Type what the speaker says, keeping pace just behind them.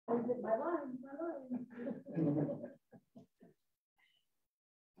my line.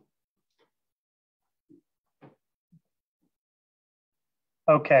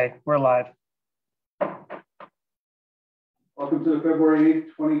 Okay, we're live. Welcome to the February 8th,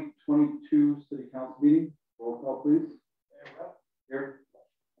 2022 City Council meeting. Roll call, please. Here.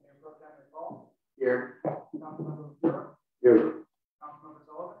 Here. Councilmember Bureau. Here. Councilmember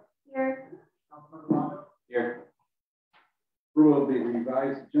Sullivan. Here. Councilmember Rondo. Here. Approval of the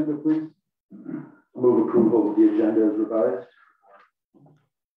revised agenda, please. Move approval of the agenda as revised.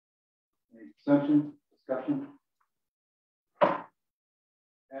 Any discussion?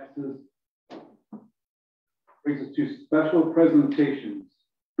 Passes. Brings us to special presentations.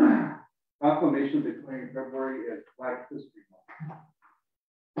 Proclamation declaring February as Black History Month.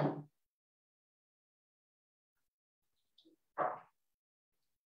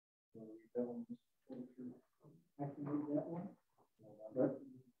 I can read that one.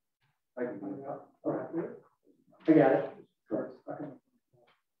 I can do that. All right. I got it.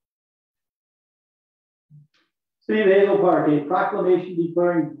 City of Hazel Park, a proclamation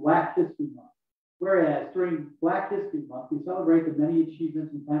declaring Black History Month. Whereas during Black History Month, we celebrate the many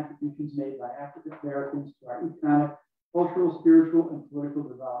achievements and contributions made by African Americans to our economic, cultural, spiritual, and political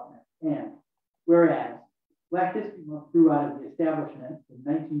development. And whereas Black History Month grew out of the establishment in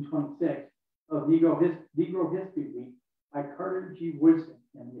 1926 of Negro History Week by Carter G. Woodson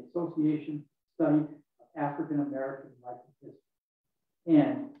and the Association Study of African American Life and History.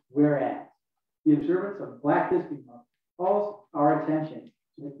 And whereas the observance of Black History Month calls our attention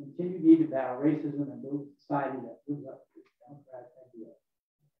to the continued need to battle racism and build a society that lives up to its democratic ideals.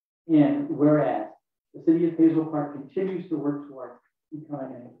 And whereas the City of Hazel Park continues to work towards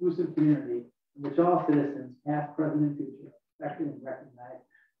becoming an inclusive community in which all citizens, past, present, and future, are respected and recognize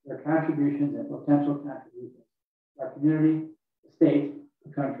their contributions and potential contributions to our community, the state,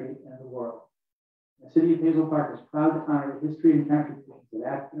 the country, and the world. The City of Hazel Park is proud to honor the history and contributions of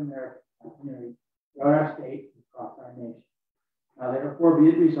African American community throughout our state and across our nation. Now, therefore, be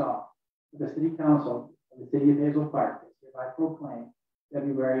it resolved that the City Council of the City of Hazel Park is hereby proclaim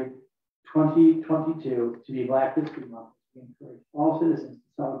February 2022 to be Black History Month. We encourage all citizens to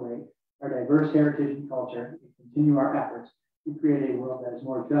celebrate our diverse heritage and culture and continue our efforts to create a world that is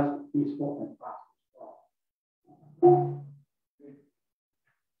more just, peaceful, and prosperous for all.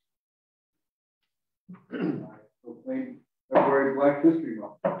 Proclaim February Black History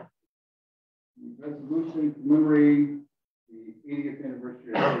Month. The resolution commemorating the 80th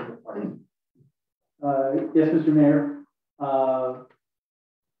anniversary of Hazel Park. Yes, Mr. Mayor.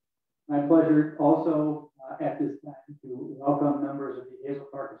 My pleasure also at this time to welcome members of the Hazel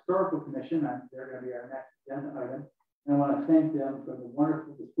Park Historical Commission. They're going to be our next agenda item. And I want to thank them for the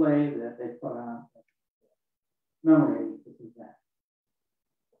wonderful display that they put on commemorating this event.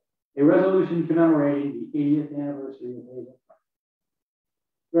 A resolution commemorating the 80th anniversary of Hazel Park.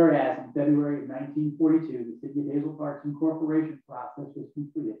 Whereas in February of 1942, the City of Hazel Park's incorporation process was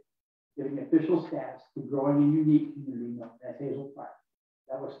completed, giving official status to growing and unique community known as Hazel Park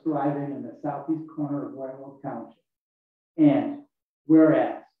that was thriving in the southeast corner of Royal Oak Township. And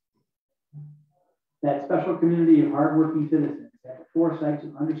whereas that special community of hardworking citizens had the foresight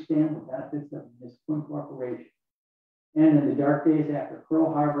to understand the benefits of municipal incorporation. And in the dark days after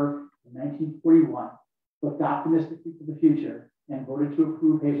Pearl Harbor in 1941, looked optimistically to the future and voted to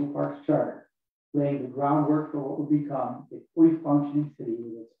approve Hazel Park's charter, laying the groundwork for what would become a fully functioning city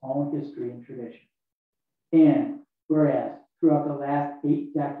with its own history and tradition. And whereas throughout the last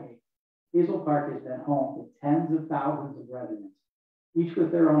 8 decades, Hazel Park has been home to tens of thousands of residents, each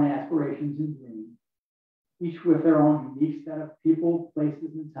with their own aspirations and dreams, each with their own unique set of people,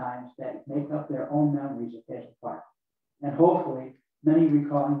 places, and times that make up their own memories of Hazel Park. And hopefully, many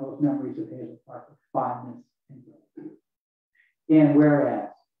recalling those memories of Hazel Park with fondness and gratitude. And whereas,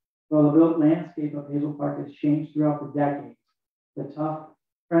 while the built landscape of Hazel Park has changed throughout the decades, the tough,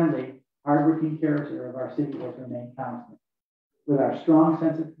 friendly, hardworking character of our city has remained constant, with our strong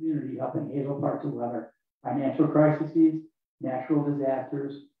sense of community helping Hazel Park to weather financial crises, natural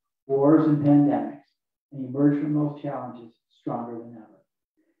disasters, wars, and pandemics, and emerge from those challenges stronger than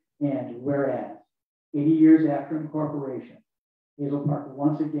ever. And whereas, 80 years after incorporation, Hazel Park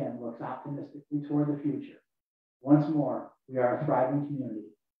once again looks optimistically toward the future. Once more, we are a thriving community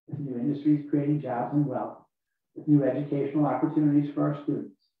with new industries creating jobs and wealth, with new educational opportunities for our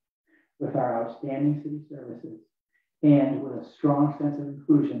students, with our outstanding city services, and with a strong sense of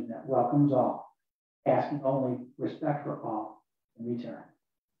inclusion that welcomes all, asking only respect for all in return.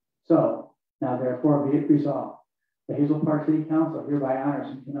 So, now therefore be it resolved, the Hazel Park City Council hereby honors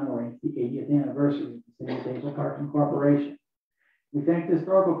and commemorates the 80th anniversary of the City of Hazel Park Incorporation. We thank the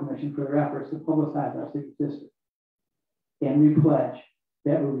Historical Commission for their efforts to publicize our city's history. And we pledge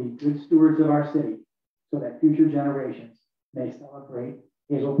that we'll be good stewards of our city so that future generations may celebrate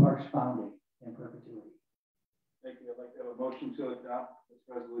Hazel Park's founding in perpetuity. Thank you. I'd like to have a motion to adopt this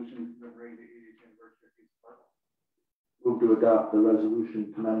resolution commemorating the 80th anniversary of Hazel Park. Move to adopt the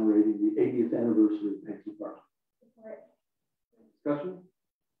resolution commemorating the 80th anniversary of Hazel Park. Discussion?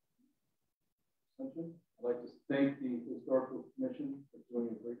 I'd like to thank the Historical Commission for doing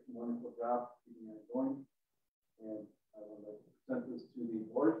a great and wonderful job keeping that going. And I would like to present this to the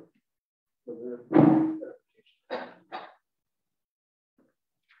board for their clarification.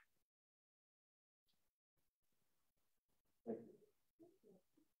 Thank you.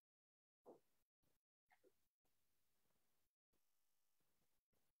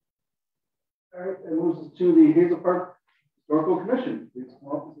 All right, that moves us to the Hazel Park Historical Commission. Please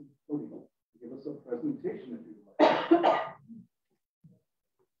come up to the podium. Give us a presentation if you would like.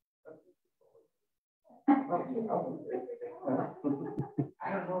 I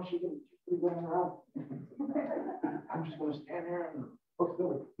don't know if she can run around. I'm just going to stand here and look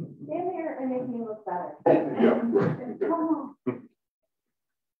silly. Stand here and make me look better.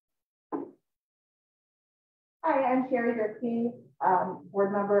 Hi, I'm Sherry Durkee,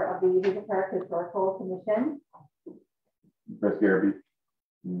 board member of the Hazel Park Historical Commission. Chris Garrity,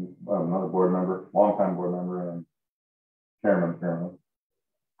 another board member, longtime board member, and chairman currently.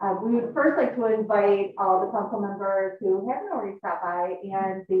 We would first like to invite all the council members who haven't already stopped by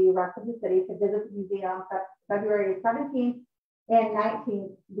and the rest of the city to visit the museum February 17th and 19th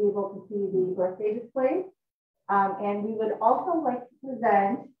to be able to see the birthday display. And we would also like to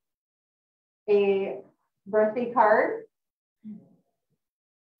present a birthday card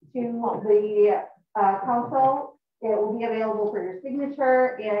to the council. It will be available for your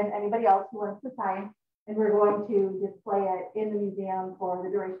signature and anybody else who wants to sign. And we're going to display it in the museum for the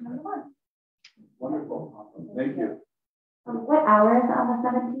duration of the month. Wonderful. Awesome. Thank you. What hours on the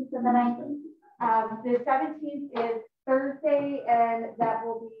 17th and the 19th? The 17th is Thursday, and that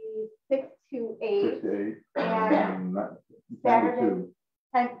will be 6 to 8. 6 to 8. And Saturday,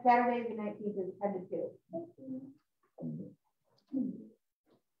 Saturday the 19th is 10 to 2.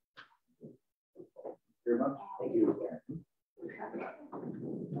 Very much. Thank you. Thank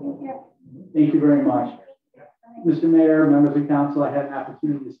you. Thank you very much. Mr. Mayor, members of council, I had an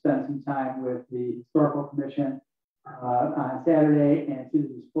opportunity to spend some time with the Historical Commission on Saturday and see the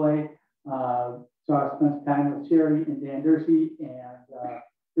display. So I spent some time with Sherry and Dan Dursey and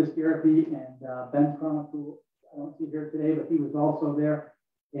Chris Garrity and Ben Crum, who I don't see here today, but he was also there.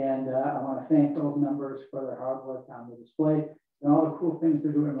 And I want to thank those members for their hard work on the display and all the cool things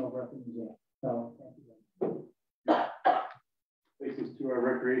they're doing over at the museum. So thank you. Takes us to our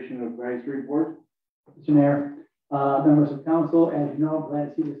Recreation Advisory Board. Mr. Mayor, members of council, as you know, glad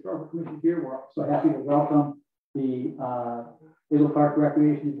to see the Historical Commission here. We're so happy to welcome the Hazel Park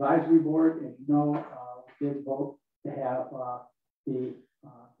Recreation Advisory Board. As you know, we did vote to have the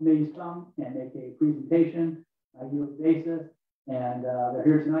committees come and make a presentation on a yearly basis. And they're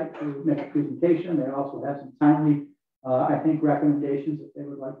here tonight to make a presentation. They also have some timely, I think, recommendations that they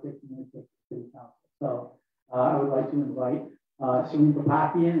would like to communicate to the city council. So I would like to invite Celine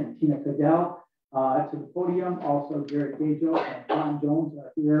Papakian and Tina Cadell to the podium. Also, Jared Gajo and Tom Jones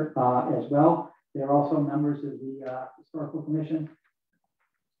are here as well. They're also members of the Historical Commission.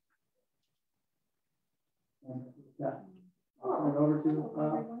 And I'll turn it over to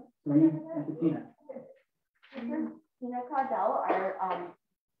Celine and to Tina. Tina Caudell, our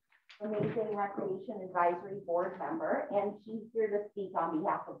amazing Recreation Advisory Board member, and she's here to speak on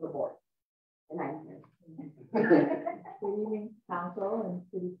behalf of the board. And I'm here. Good evening, council and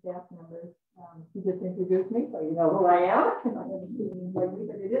city staff members. She just introduced me, so you know who I am. I'm not going to see you lately,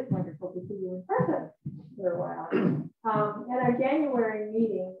 but it is wonderful to see you in person for a while. At our January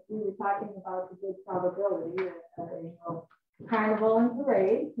meeting, we were talking about the good probability of a carnival and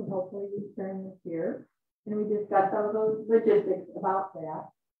parade, so hopefully we return this year. And we discussed all those logistics about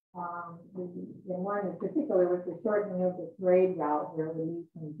that. The one in particular was the shortening of the parade route where we leave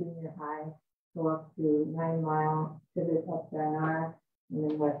from junior high, go up to 9 Mile, pivot up to NR, and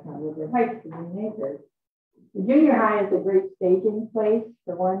then West River Heights to Green Acres. The junior high is a great staging place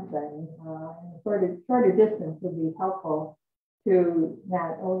for one thing, and the shorter distance would be helpful to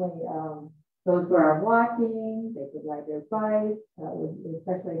not only those who are walking, they could ride their bikes, would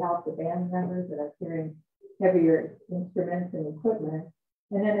especially help the band members that are carrying heavier instruments and equipment.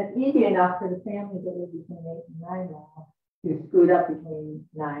 And then it's easy enough for the families that live between 8 and 9 Mile to scoot up between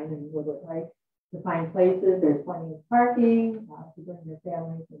 9 and Woodward Heights to find places. There's plenty of parking to bring their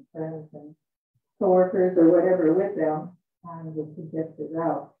families and friends and coworkers or whatever with them. on the suggested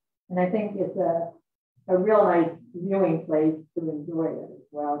route. And I think it's a real nice viewing place to enjoy it as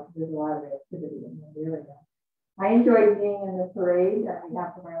well, because there's a lot of activity in that area. I enjoyed being in the parade on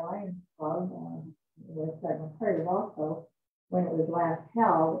behalf of our Lions Club, which I'm a part of also, when it was last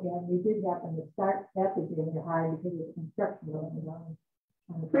held, and we did happen to start at the junior high because of the construction going on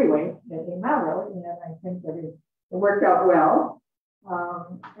the freeway at the Mile Road, and I think that it worked out well.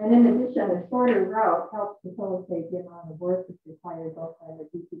 And in addition, the shorter route helps facilitate the amount of work that's required both by the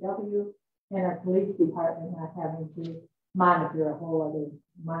DPW and our police department not having to monitor a whole other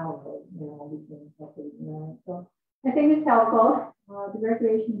mile road, between couple of. So I think it's helpful. The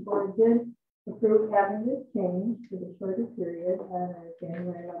Recreation Board did approve having this change to the shorter period at our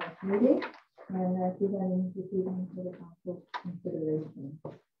January 11th meeting, and presenting this evening for the council's consideration.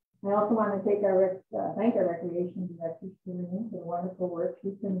 I also want to thank our recreation director, Serene, for the wonderful work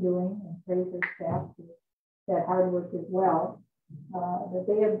she's been doing, and praise her staff for that hard work as well. That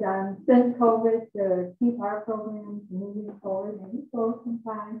they have done since COVID to keep our programs moving forward, maybe slow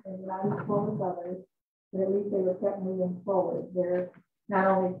sometimes and not as slow as others, but at least they were kept moving forward. They're not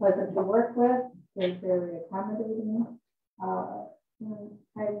only pleasant to work with, they're very accommodating.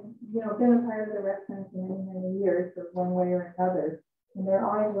 I've been a part of the rec center for many, many years for one way or another, and they're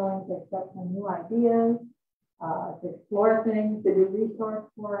always willing to accept some new ideas, to explore things, to do resource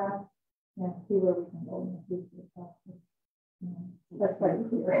for us, and see where we can go in the future. So, that's what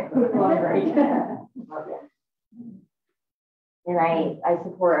it's here. And I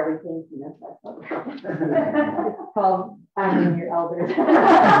support everything you know. It's called finding your elders.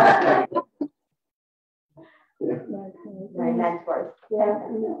 My mentors. Yeah,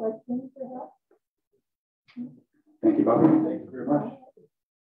 any questions for that? Thank you, Bobby. Thank you very much.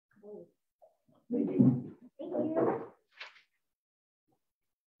 Thank you.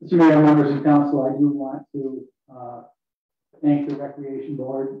 Mr. Mayor, members of council, I do want to thank the Recreation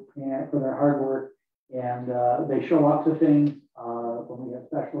Board for their hard work, and they show up to things when we have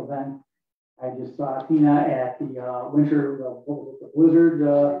special events. I just saw Tina at the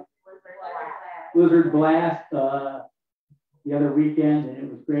Blizzard Blast the other weekend, and it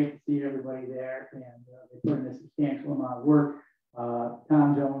was great to see everybody there, and they put in a substantial amount of work.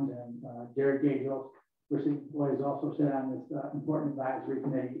 Tom Jones and Jared Gageos, which employees also sit on this important advisory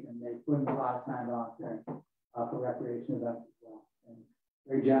committee, and they put in a lot of time volunteering for recreation events as well, and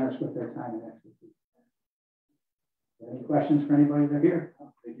very generous with their time and expertise. Any questions for anybody that are here?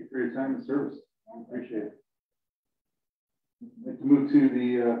 Thank you for your time and service. I appreciate it. I'd like to move to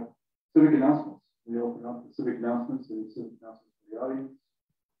the civic announcements. We open up the civic announcements and the civic announcements for the audience.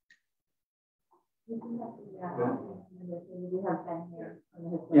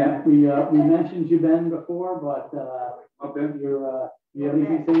 Yeah, we mentioned you, Ben, before, but you have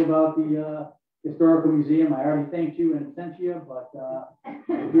anything to say about the Historical Museum? I already thanked you and sent you, but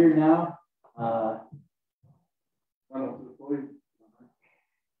you're here now.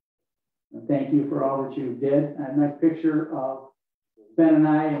 And thank you for all that you did. And a nice picture of Ben and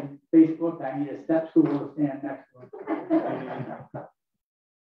I on Facebook. I need a step stool to stand next to him.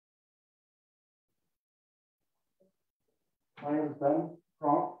 My name is Ben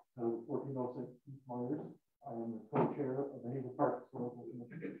Kronk, 1406 East Myers. I am the co-chair of the Hazel Park Historical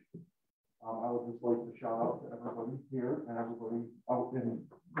Commission. I would just like to shout out to everybody here and everybody out in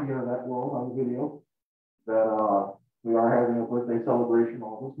the internet world on the video that we are having a birthday celebration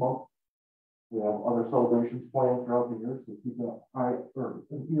all this month. We have other celebrations planned throughout the year, so keep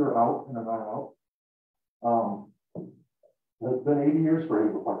an ear out and an eye out. It's been 80 years for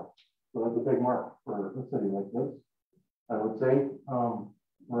Hazel Park, so that's a big mark for a city like this. I would say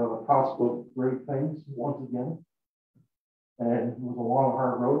we're on the cusp of great things once again. And it was a long,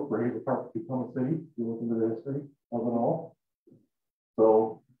 hard road for Hazel Park to become a city. If you look into the history of it all.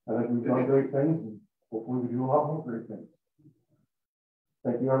 So I think we've done great things, and hopefully we do a lot more great things.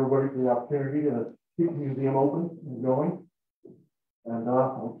 Thank you, everybody, for the opportunity to keep the museum open and going. And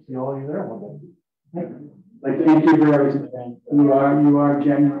I hope to see all of you there one day. Thank you. Thank you for everything. You are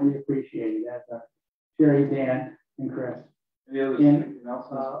genuinely appreciated. That's Sherry, Dan, and Chris. And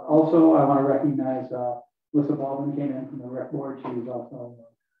also, I want to recognize Melissa Baldwin came in from the rec board. She was also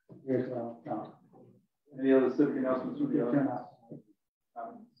here as well. Any other civic announcements from the audience?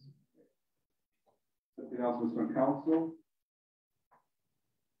 Civic announcements from council.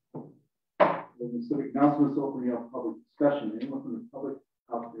 The civic announcements opening up public discussion. Anyone from the public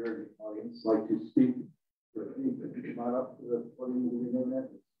out there in the audience like to speak for anything not up to the podium of the name address?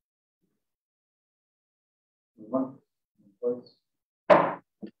 One place.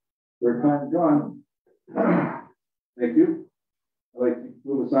 Third time, John. Thank you. I'd like to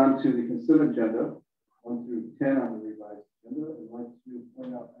move us on to the consent agenda, 1 through 10 on the revised agenda, I'd like to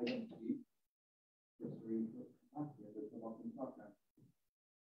point out item B.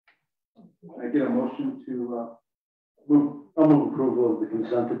 I get a motion to I'll move approval of the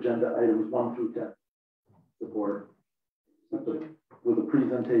consent agenda items 1 through 10. Support. With a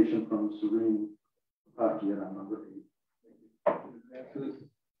presentation from Serene Pakian on number 8.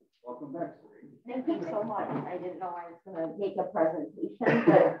 Welcome back, Serene. Thank you so much. I didn't know I was going to make a presentation,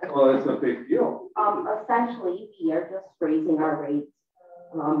 but Well, it's a big deal. essentially we are just raising our rates.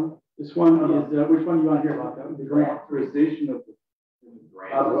 This one is, which one do you want to hear about? The grant. Authorization of the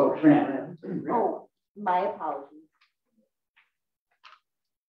Grant. Oh, my apologies.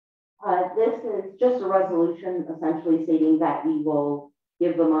 This is just a resolution essentially stating that we will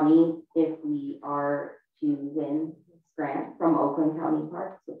give the money if we are to win this grant from Oakland County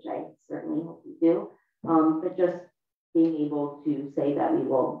Parks, which I certainly hope we do. But just being able to say that we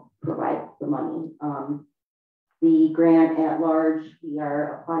will provide the money. The grant at large, we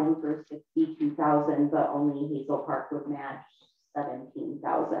are applying for $62,000, but only Hazel Park would match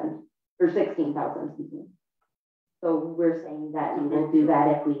 $17,000 or $16,000, excuse me. So we're saying that we will do that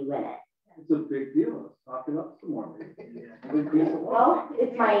if we win it. It's a big deal. Let's talk it up some more. Well,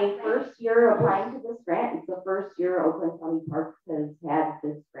 it's my first year applying to this grant. It's the first year Oakland County Parks has had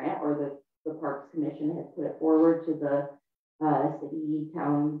this grant, or the Parks Commission has put it forward to the city,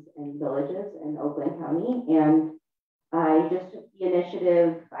 towns, and villages in Oakland County. And I just took the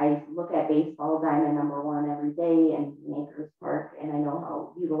initiative. I look at baseball diamond number 1 every day and Acres Park, and I know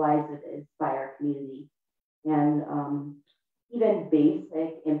how utilized it is by our community. And even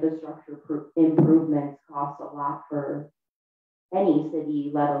basic infrastructure improvements cost a lot for any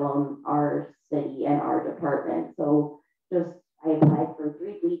city, let alone our city and our department. So I applied for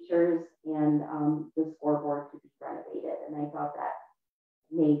 3 bleachers and the scoreboard to be renovated. And I thought that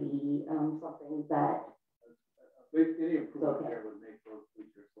maybe something that Any improvement there would make those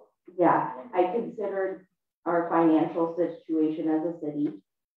bleachers look. Yeah, I considered our financial situation as a city.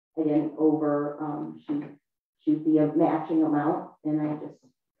 I didn't shoot the matching amount, and I just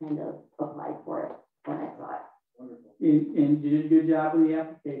kind of applied for it when I saw it. Wonderful. And you did a good job with the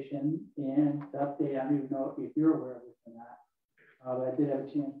application and the update. I don't even know if you're aware of this or not. But I did have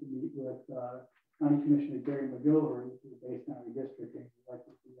a chance to meet with County Commissioner Gary McGilvery, who is based on the district, and he'd like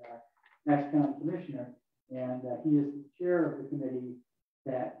to be our next county commissioner. And he is the chair of the committee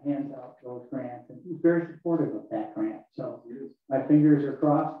that hands out those grants, and he's very supportive of that grant. So my fingers are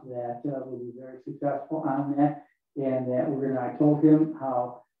crossed that we'll be very successful on that, and that I told him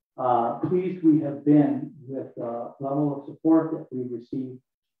how pleased we have been with the level of support that we received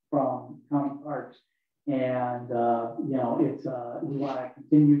from county parks. And, it's we want to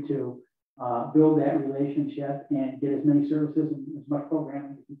continue to build that relationship and get as many services and as much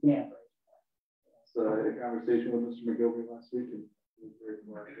programming as we can. So I had a conversation with Mr. McGilvery last week, and he was very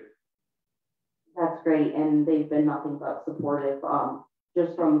cooperative. That's great, and they've been nothing but supportive.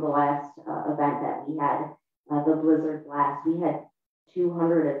 Just from the last event that we had, the Blizzard Blast, we had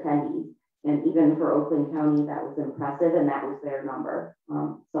 200 attendees, and even for Oakland County, that was impressive, and that was their number.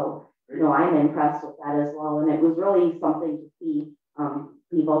 So, I'm impressed with that as well, and it was really something to see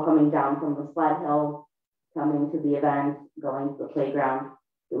people coming down from the sled hill, coming to the event, going to the playground.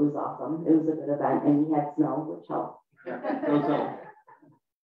 It was awesome. It was a good event, and we had snow, which helped. That's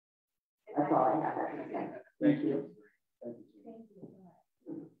all I have. Thank you.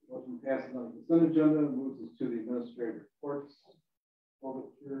 Motion passes on the consent agenda, moves us to the administrative reports.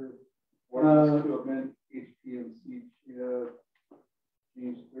 Orders to amend HPMC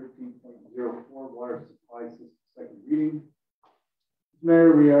change 13.04 water supply system second reading.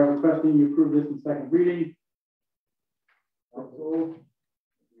 Mayor, we are requesting you approve this in second reading. Council,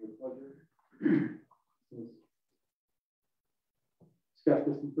 your pleasure. Discuss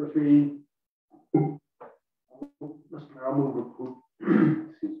this in first reading. Mr. Mayor, I'll move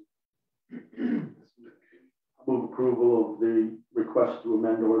approval of the request to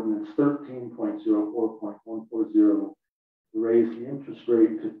amend ordinance 13.04.140 to raise the interest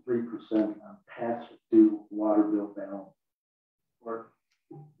rate to 3% on past due water bill balance.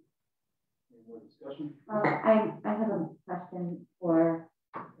 Any more discussion? I have a question for,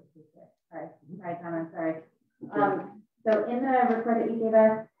 sorry, Tom, I'm sorry. So in the report that you gave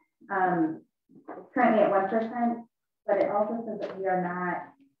us, it's currently at 1%, but it also says that we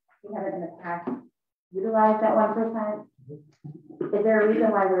haven't in the past utilized that 1%. Is there a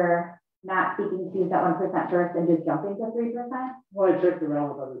reason why we're not seeking to use that 1% first and just jumping to 3%? Well, I checked around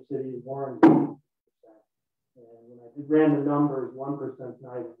with other cities, Warren, 2%. And when I ran the numbers, 1% is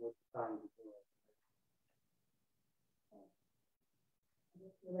not even worth the time to do it. I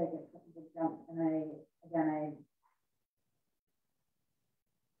just feel like it's such a big jump, and I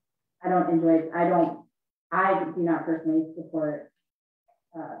I do not personally support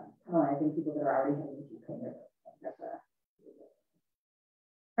penalizing people that are already having issues paying their bills.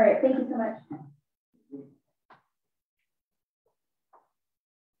 All right, thank you so much.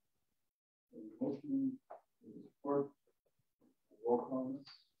 Motion, support, roll call.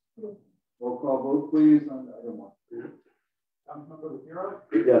 Roll call vote, please, on item 1. Councilmember Lucero?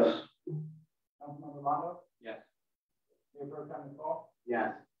 Yes. Councilmember Rondo? Yes. Mayor Pro Tem Nicole?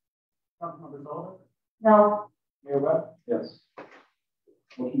 Yes. Councilmember Sullivan? No. Mayor Webb? Yes.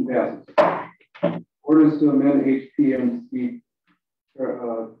 Motion passes. Ordinance to amend HPMC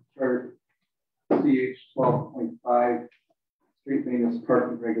Chart CH 12.5 Street Maintenance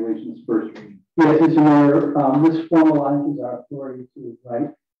Parking Regulations first reading. Yes, Mr. Mayor, this formalizes our authority to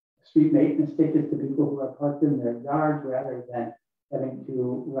write street maintenance tickets to people who are parked in their yards rather than having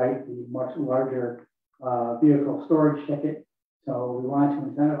to write the much larger vehicle storage ticket. So we want to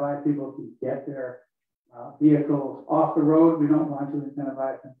incentivize people to get their vehicles off the road. We don't want to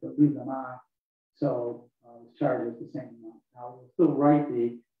incentivize them to leave them on. So the charge is the same amount. Now we'll still write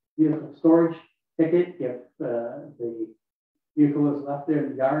the vehicle storage ticket if the vehicle is left there in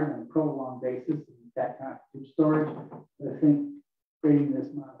the yard on a prolonged basis, and that constitutes storage. But I think creating this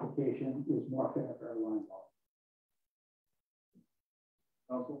modification is more fair for everyone involved.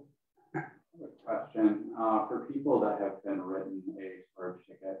 Council? Question for people that have been written a storage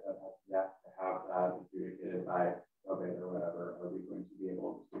ticket that has yet to have that adjudicated by probate or whatever, are we going to be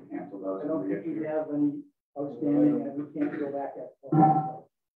able to cancel those? I don't think we have any outstanding, and we can't go back at all.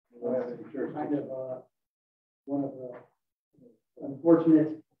 So kind of one of the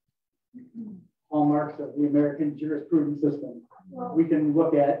unfortunate hallmarks of the American jurisprudence system. Well, we can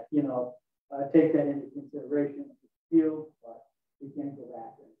look at, take that into consideration if it's field, but we can't go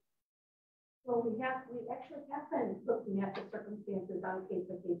back. Well, we actually have been looking at the circumstances on a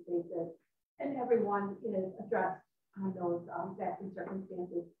case-by-case basis, and everyone is addressed on those facts and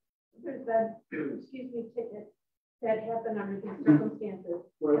circumstances. There's been, tickets that have been under these circumstances,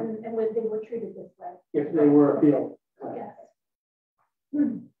 and when they were treated this way. If they were appealed. Yes. We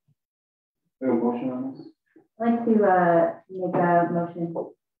have a motion on this? I'd like to make a motion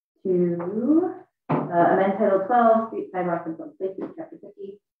to amend Title 12, Street Sidewalks and Public Places, Chapter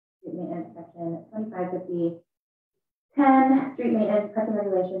 50, Street Maintenance, Section 2550, 10, Street Maintenance, Parking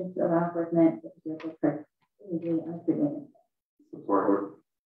Regulations to allow enforcement of vehicle parked illegally on street maintenance. Support.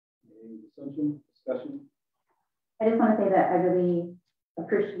 Any discussion? I just want to say that I really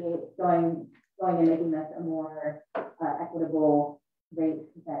appreciate going and making this a more equitable rate.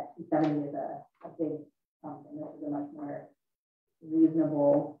 That 270 is a big and this is a much more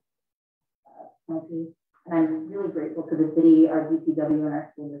reasonable penalty. And I'm really grateful to the city, our DPW, and our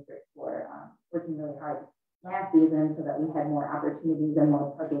school district for working really hard last season so that we had more opportunities and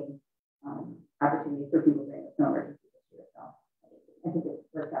more parking opportunities for people during the snow emergency this year. So I think it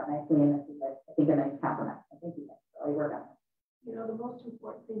worked out nicely, and this is I think a nice compromise. I think you guys really work on it. The most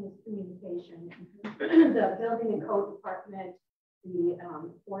important thing is communication. The building and code department, the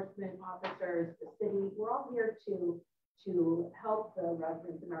enforcement officers, the city, we're all here to help the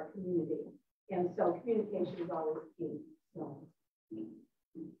residents in our community. And so communication is always key. So.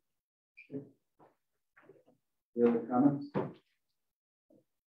 Any other comments?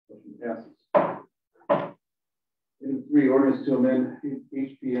 Motion passes. Item 3, ordinance to amend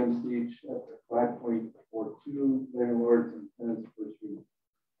HPMC Chapter 5.42, landlords and tenants first reading.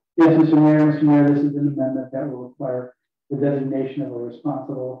 Yes, Mr. Mayor, this is an amendment that will require the designation of a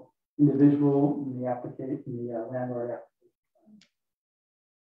responsible individual in the application, the landlord application.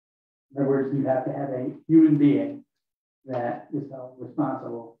 In other words, you have to have a human being that is held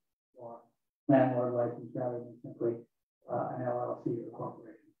responsible for landlord license rather than simply an LLC or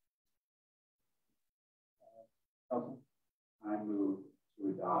corporation. I move to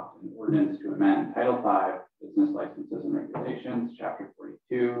adopt an ordinance to amend Title 5 Business Licenses and Regulations, Chapter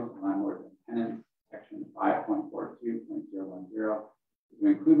 42, Landlords and Tenants, Section 5.42.010, to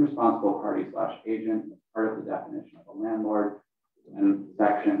include responsible party/agent as part of the definition of a landlord, and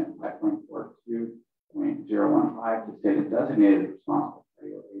Section 5.42.015 to state a designated responsible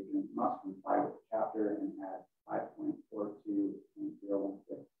party or agent must comply with the chapter, and add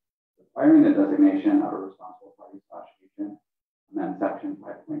 5.42.016, requiring the designation of a responsible party/agent. Amend Section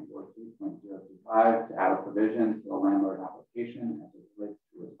 5.42.025 to add a provision to the landlord application as it relates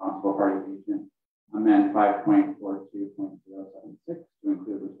to responsible party agent. Amend 5.42.076 to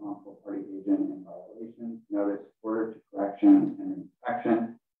include responsible party agent in violations, notice, order to correction, and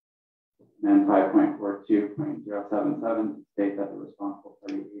inspection. Amend 5.42.077 to state that the responsible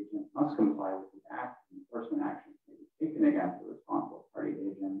party agent must comply with the act and enforcement actions may be taken against the responsible party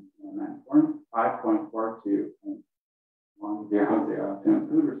agent. And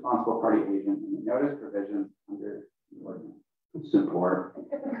responsible party agent in the notice provisions under the ordinance. Support.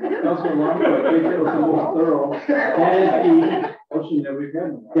 Councilor Longo, I think that was the most thorough motion that we've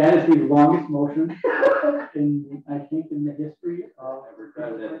had. That is the longest motion I think in the history of.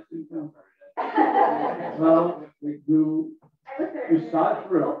 Well, you saw it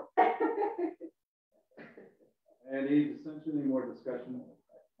through. Any dissension, any more discussion?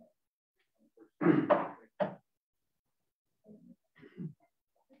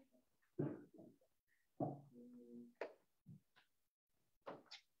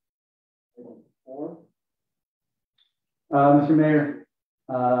 Mr. Mayor,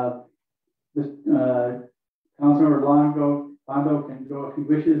 Councilmember Longo can go if he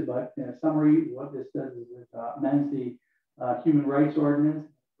wishes, but in a summary, what this does is it amends the human rights ordinance,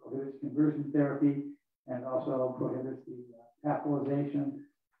 prohibits conversion therapy, and also prohibits the capitalization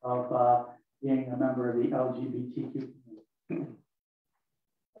of being a member of the LGBTQ community.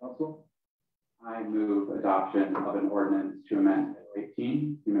 Council? I move adoption of an ordinance to amend Title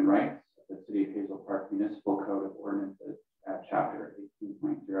 18, Human Rights, of the City of Hazel Park Municipal Code of Ordinances at Chapter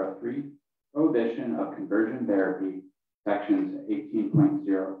 18.03, Prohibition of Conversion Therapy, Sections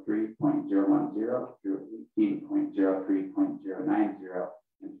 18.03.010 through 18.03.090,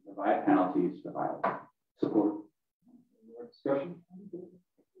 and to provide penalties for violation. Support. More discussion?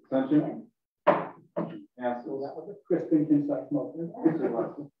 Dissension? Passes. So that was a crisp and concise motion.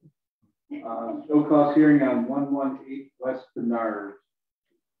 Show cause hearing on 118 West Bernard.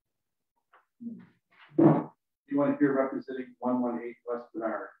 Anyone here representing 118 West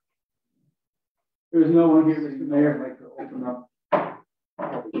Bernard? There's no one here, Mr. Mayor. I'd like to open up.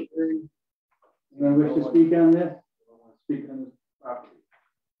 Anyone wish to speak on this? Speak on this property.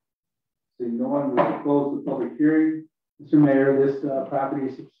 Seeing no one, will close the public hearing. Mr. Mayor, this property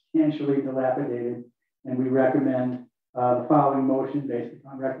is substantially dilapidated, and we recommend the following motion based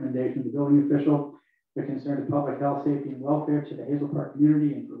upon recommendation of the building official. The concern of public health, safety, and welfare to the Hazel Park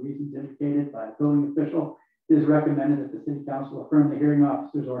community, and for reasons indicated by the building official, it is recommended that the City Council affirm the hearing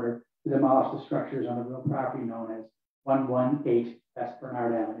officer's order to demolish the structures on the real property known as 118 West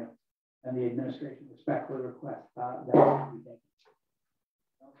Bernard Avenue. And the administration respectfully requests that be taken.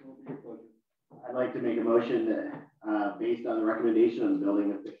 I'd like to make a motion that, based on the recommendation of the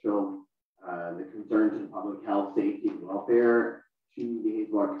building official, the concern to the public health, safety, and welfare to the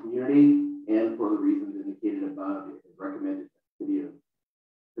Hazel Park community, and for the reasons indicated above, it is recommended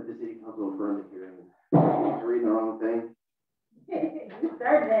that the city council affirm the hearing. I'm reading the wrong thing. You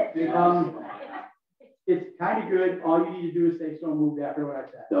started it. It's kind of good. All you need to do is say so moved after what I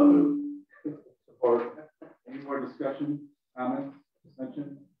said. So moved. Support. Any more discussion, comments,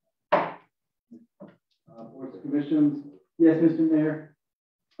 dissension? Boards and commissions. Yes, Mr. Mayor.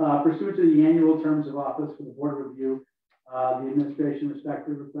 Pursuant to the annual terms of office for the board review, the administration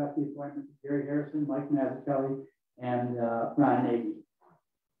respectfully requests the appointment of Gary Harrison, Mike Mazzucchelli, and Ron Nagy.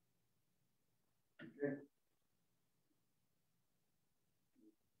 Okay.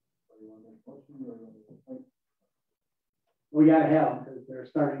 We got to have them because they're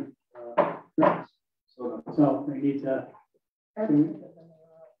starting so we need to.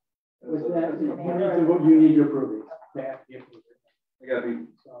 What's that? You need to approve it. They have to be approved. They got to be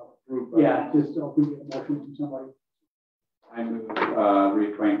approved. Yeah, just so we get a motion from somebody. I move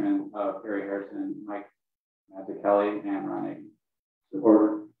reappointment of Gary Harrison, Mike Mazzucchelli, and Ron Nagy.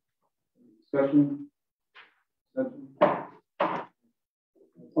 Support. Discussion.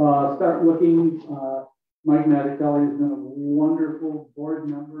 Start looking. Mike Mazzucchelli has been a wonderful board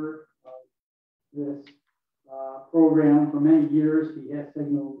member of this program for many years. He has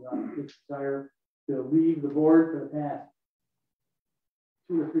signaled his desire to leave the board for the past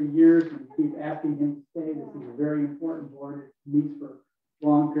 2 or 3 years, and we keep asking him to stay. This is a very important board. It meets for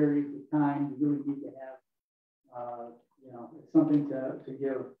long periods of time. We really need to have, it's something to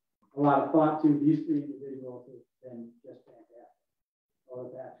give a lot of thought to. These 3 individuals have been just fantastic over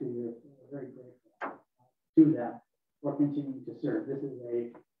the past 2 years. We're very grateful to them for continuing to serve.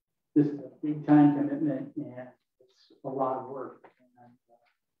 This is a big time commitment, and it's a lot of work. And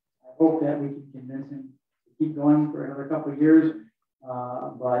I hope that we can convince him to keep going for another couple of years.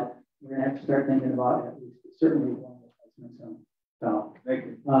 But we're going to have to start thinking about at least certainly one replacement soon. So, thank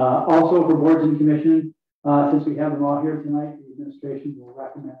you. Also for boards and commissions, since we have them all here tonight, the administration will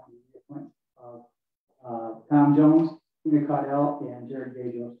recommend the appointment of Tom Jones, Tina Caudell, and Jared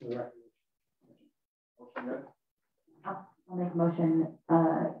Gagos to the Recreation Commission. I'll make a motion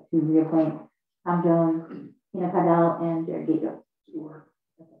to reappoint Tom Jones, Tina Caudell, and Jared Gagos. More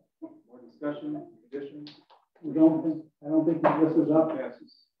discussion, additions? I don't think this is up.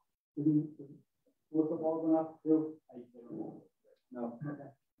 Passes. Did he look up all of them up too? No. Okay.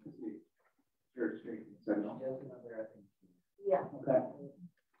 Yeah. Okay.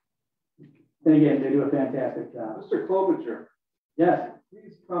 And again, they do a fantastic job. Mr. Klobuchar, Yes.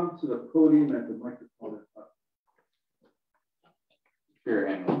 please come to the podium at the microphone. Your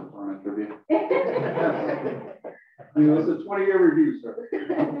annual performance review. You know, it's a 20-year review, sir.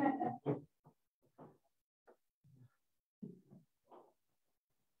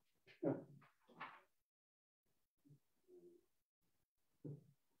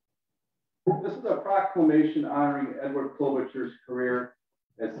 This is a proclamation honoring Edward Klobuchar's career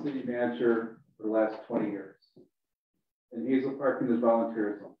as city manager for the last 20 years in Hazel Park and his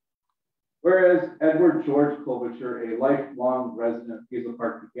volunteerism. Whereas Edward George Klobuchar, a lifelong resident of Hazel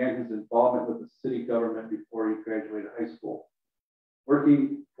Park, began his involvement with the city government before he graduated high school,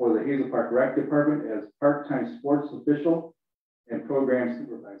 working for the Hazel Park Rec Department as part-time sports official and program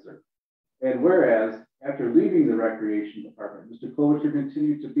supervisor. And whereas after leaving the Recreation Department, Mr. Klobuchar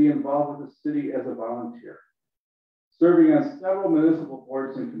continued to be involved with the city as a volunteer, serving on several municipal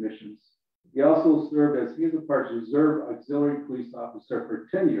boards and commissions. He also served as Hazel Park's Reserve Auxiliary Police Officer for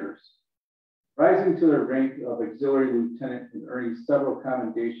 10 years, rising to the rank of auxiliary lieutenant and earning several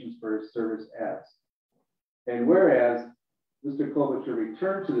commendations for his service as. And whereas Mr. Klobuchar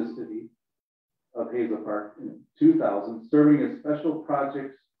returned to the city of Hazel Park in 2000, serving as special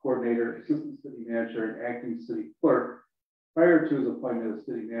projects coordinator, assistant city manager, and acting city clerk prior to his appointment as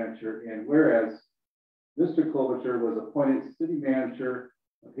city manager. And whereas Mr. Klobuchar was appointed city manager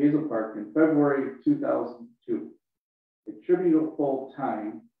of Hazel Park in February of 2002, attributable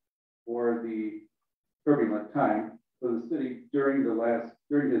time for the turbulent time for the city during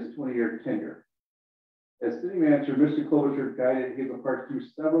his 20-year tenure. As city manager, Mr. Klobuchar guided Hazel Park through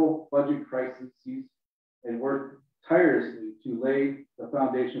several budget crises and worked tirelessly to lay the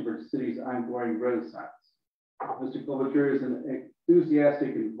foundation for the city's ongoing renaissance. Mr. Klobuchar is an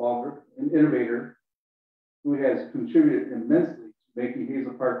enthusiastic involver, an innovator who has contributed immensely to making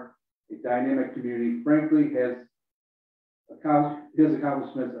Hazel Park a dynamic community. Frankly, his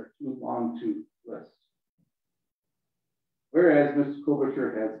accomplishments are too long to list. Whereas Mr.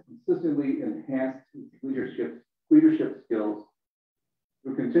 Klobuchar has consistently enhanced his leadership skills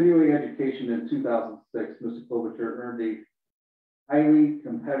through continuing education in 2006, Mr. Klobuchar earned a highly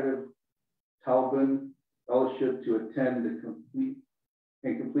competitive Talbot Fellowship to attend the complete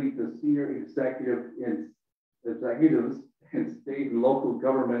the senior executives in state and local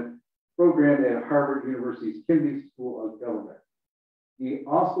government program at Harvard University's Kennedy School of Government. He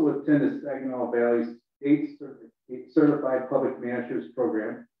also attended Saginaw Valley's State Certified Public Managers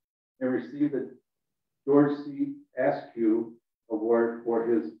Program and received the George C. Askew Award for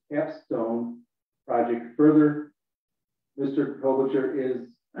his capstone project. Further, Mr. Klobuchar is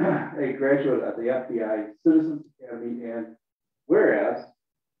a graduate of the FBI Citizens Academy, and whereas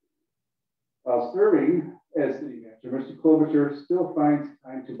while serving as city manager, Mr. Klobuchar still finds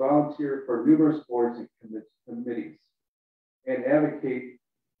time to volunteer for numerous boards and committees and advocate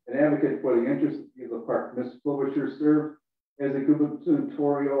for the interests of Hazel Park. Mr. Klobuchar served as a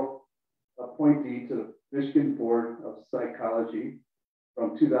gubernatorial appointee to the Michigan Board of Psychology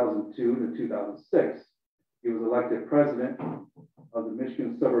from 2002 to 2006. He was elected president of the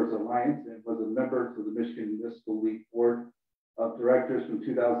Michigan Suburbs Alliance and was a member of the Michigan Municipal League Board of Directors from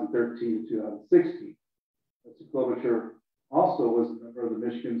 2013 to 2016. Mr. Klobuchar also was a member of the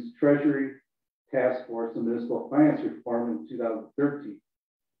Michigan's Treasury Task Force on Municipal Finance Reform in 2013.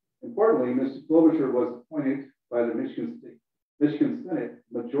 Importantly, Mr. Klobuchar was appointed by the Michigan Senate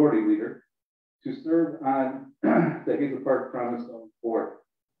Majority Leader to serve on the Hazel Park Promise Zone Board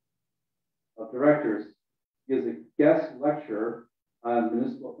of Directors. He is a guest lecturer on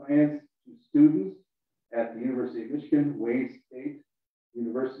municipal finance to students at the University of Michigan, Wayne State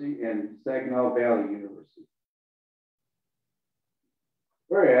University, and Saginaw Valley University.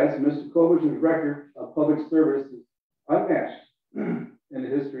 Whereas Mr. Klobuchar's record of public service is unmatched in the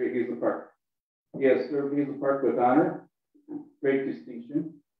history of Hazel Park. He has served Hazel Park with honor, great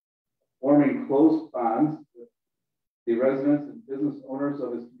distinction, forming close bonds with the residents and business owners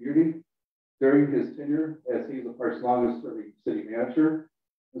of his community. During his tenure as Hazel Park's longest serving city manager,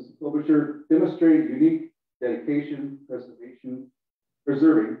 Mr. Klobuchar demonstrated unique dedication,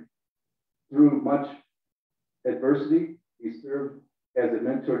 preserving through much adversity. He served as a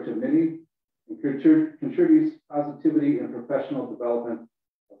mentor to many and contributes positivity and professional development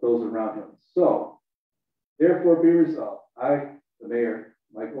of those around him. So, therefore be resolved, I, the mayor,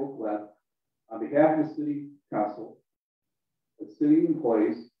 Michael Webb, on behalf of the city council, the city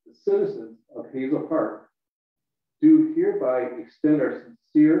employees, the citizens of Hazel Park, do hereby extend our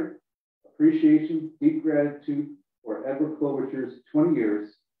sincere appreciation, deep gratitude for Edward Klobuchar's 20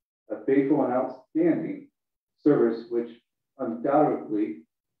 years a faithful and outstanding service which undoubtedly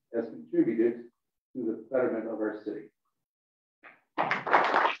has contributed to the betterment of our city.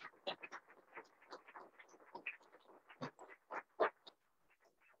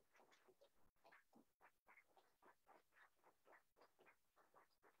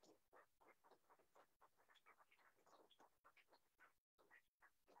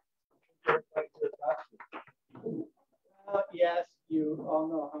 Yes, you all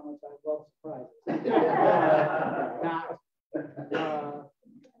know how much I love surprises.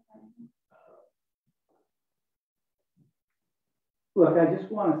 Look, I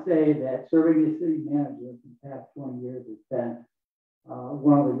just want to say that serving as city manager for the past 20 years has been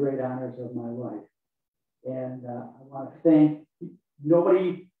one of the great honors of my life. And I want to thank,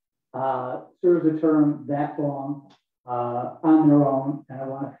 nobody serves a term that long on their own. And I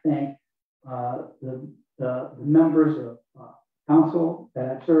want to thank the members of council that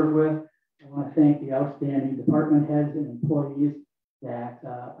I've served with. I want to thank the outstanding department heads and employees that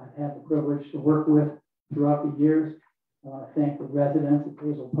I've had the privilege to work with throughout the years. I want to thank the residents of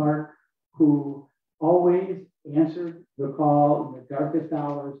Hazel Park who always answered the call in the darkest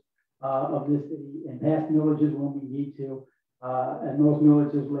hours of this city and passed millages when we need to. And those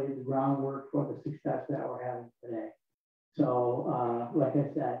millages laid the groundwork for the success that we're having today. So, like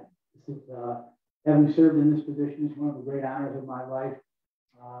I said, this is, having served in this position is one of the great honors of my life.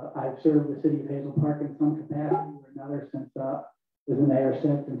 I've served the city of Hazel Park in some capacity or another since, as the mayor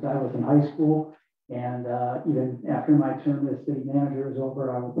said, since I was in high school. And even after my term as city manager is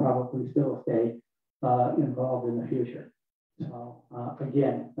over, I will probably still stay involved in the future. So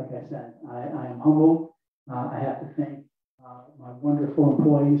again, like I said, I am humbled. I have to thank my wonderful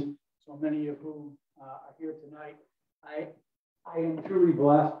employees, so many of whom are here tonight. I am truly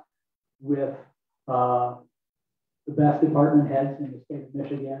blessed with the best department heads in the state of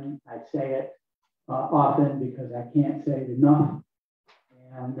Michigan. I say it often because I can't say it enough.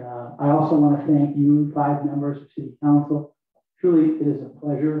 And I also want to thank you, 5 members of City Council. Truly, it is a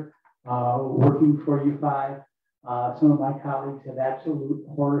pleasure working for you 5. Some of my colleagues have absolute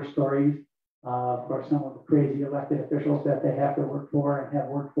horror stories for some of the crazy elected officials that they have to work for and have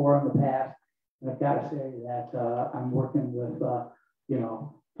worked for in the past. And I've got to say that I'm working with,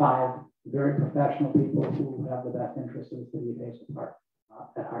 5 very professional people who have the best interests of the city of Hazel Park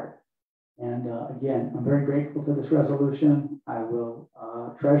at heart. And again, I'm very grateful for this resolution. I will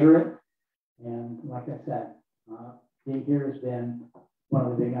treasure it. And like I said, being here has been one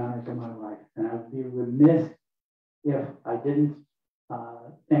of the big honors of my life. And I would be remiss if I didn't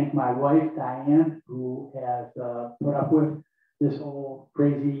thank my wife, Diane, who has put up with this whole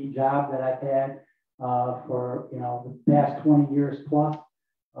crazy job that I've had for the past 20 years plus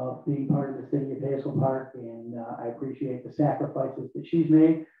of being part of the city of Hazel Park. And I appreciate the sacrifices that she's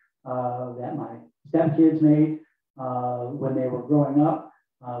made, that my stepkids made when they were growing up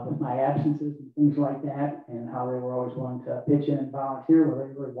with my absences and things like that, and how they were always willing to pitch in and volunteer whether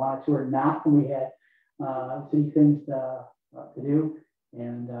they really wanted to or not when we had city things to do.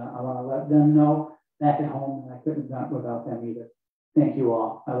 And I want to let them know back at home that I couldn't have done it without them either. Thank you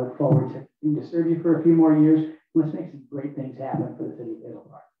all. I look forward to continuing to serve you for a few more years. Let's make some great things happen for the city of Hazel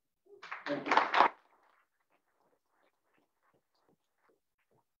Park. Thank you.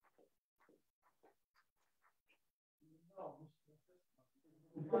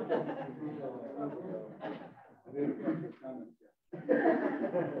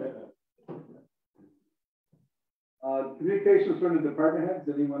 Communications from the department heads.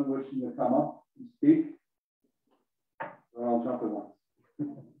 Anyone wishing to come up and speak? Or I'll jump at once.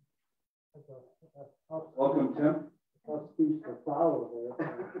 Welcome, Tim. I'll speak to follow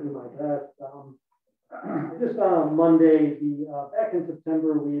there. Do my best. Just on Monday, back in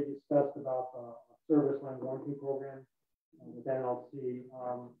September, we had discussed about the service line warranty program with NLC.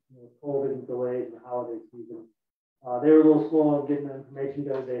 COVID and delays in the holiday season. They were a little slow on getting the information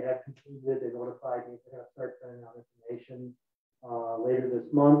together. They have completed. They notified me they're going to start sending out information later this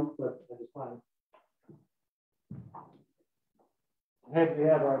month. But I just want to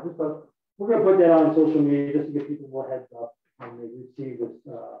we're going to put that on social media just to give people more heads up when they receive this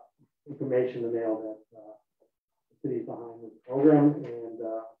information in the mail that the city is behind this program, and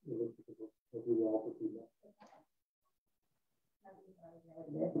we'll do well for people.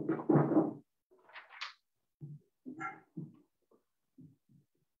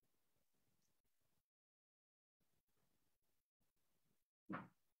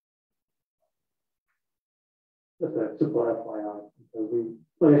 Just a simple FYI, because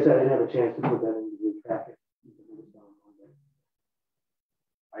like I said, I didn't have a chance to put that into the traffic.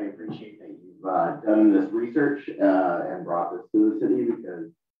 I appreciate that you've done this research and brought this to the city, because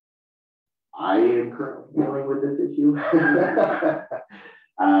I am currently dealing with this issue.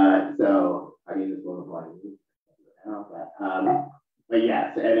 So, I mean, this will apply to me. But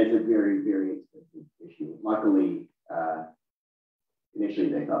yes, and it's a very, very expensive issue. Luckily, initially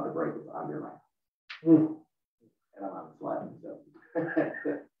they thought the break was under my house. And I'm on the slab, so.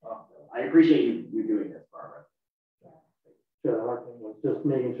 I appreciate you doing this, Barbara. Sure, the hard thing was just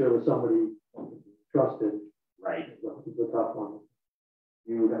making sure it was somebody trusted. Right. It's a tough one.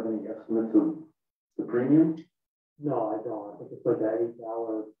 Do you have any estimates of the premium? No, I don't. I think it's like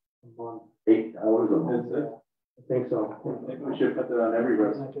 $8 a month. $8 a month. That's it. I think so. I think we should put that on every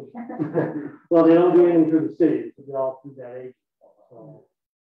resident. Well, they don't do anything through the city, so they all through that agent. So,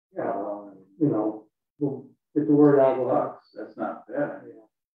 Yeah. you know, we'll get the word out. We'll have, That's not bad. yeah.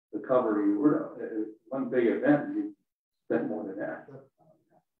 The cover you were one big event, you spent more than that.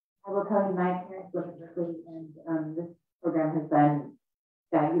 I will tell you, my parents live in Berkeley, and this program has been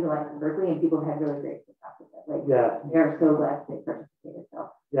utilized in Berkeley, and people have had really great success with it. Like, Yeah. they're so glad they participated.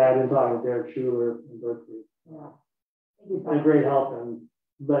 So, Yeah, I've been talking to Derek Schuler in Berkeley. yeah. It's been a great help in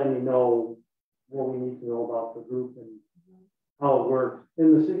letting me know what we need to know about the group and how it works.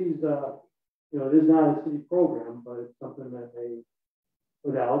 In the city's, you know, it is not a city program, but it's something that they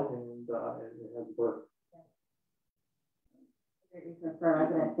put out, and it has worked. Great resource for our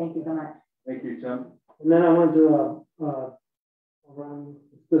residents. Thank you so much. Thank you, Tim. And then I went to around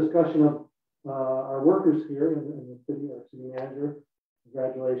discussion of our workers here in the city, our city manager.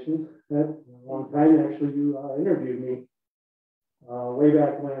 Congratulations. That's a long time. Actually, you interviewed me way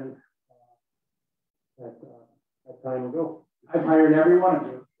back when, that time ago. I've hired every one of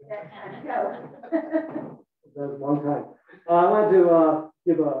you. That's a long time. I wanted to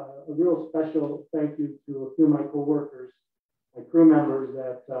give a real special thank you to a few of my coworkers, my crew members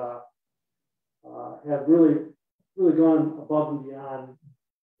that have really gone above and beyond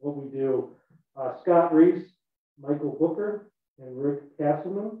what we do. Scott Reese, Michael Booker, and Rick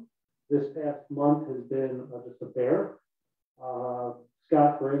Castleman. This past month has been just a bear.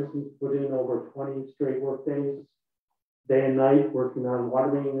 Scott, for instance, put in over 20 straight work days, day and night, working on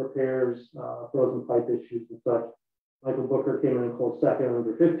water main repairs, frozen pipe issues and such. Michael Booker came in and closed second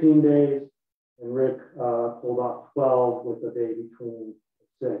under 15 days, and Rick pulled off 12 with a day between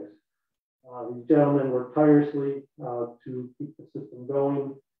 6. These gentlemen work tirelessly to keep the system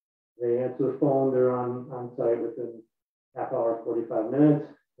going. They answer the phone, they're on site within half hour, 45 minutes,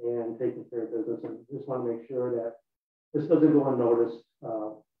 and taking care of business. And just want to make sure that this doesn't go unnoticed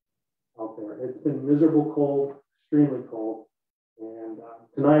out there. It's been miserable cold, extremely cold. And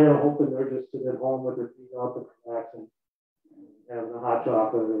tonight I'm hoping they're just sitting at home with their feet up and relaxing, having a hot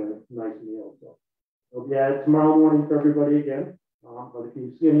chocolate and a nice meal. So it'll be added tomorrow morning for everybody again. But if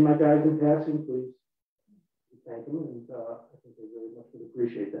you see any of my guys in passing, please thank them. And I think they very much would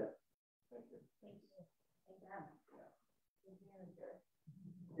appreciate that. Thank you.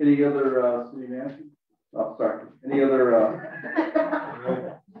 Any other city manager? Oh, sorry. Any other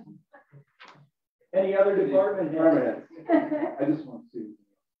Any other department heads? I just want to see.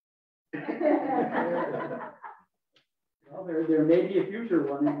 Well, there may be a future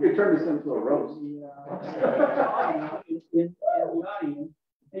one. You could turn this into a roast. In the audience.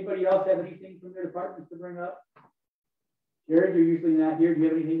 Anybody else have anything from their departments to bring up? Jared, you're usually not here. Do you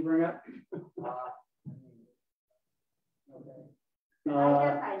have anything to bring up? Okay. I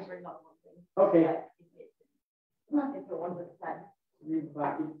guess I bring up one thing. Okay. If it wasn't said. Read the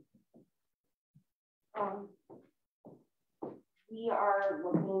copy. We are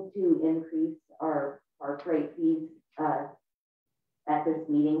looking to increase our park rate fees at this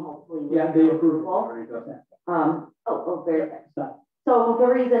meeting, hopefully. Yeah, they approved. Very good. So the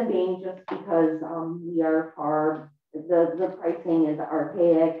reason being just because we are far, the pricing is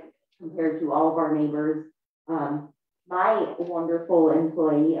archaic compared to all of our neighbors. My wonderful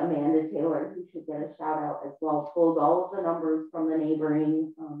employee, Amanda Taylor, who should get a shout out as well, pulled all of the numbers from the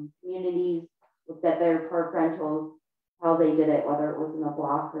neighboring communities, looked at their park rentals, how they did it, whether it was in a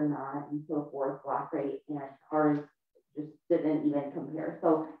block or not, and so forth, block rate, and ours just didn't even compare.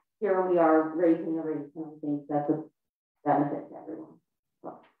 So here we are raising the rates, and I think that's a benefit to everyone.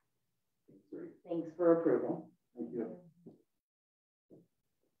 So thanks for approving. Thank you.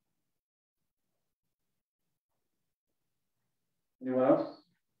 Anyone else?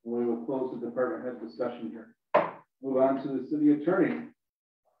 We will close the department head discussion here. Move on to the city attorney.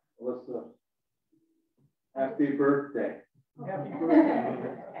 Alyssa, happy birthday. Happy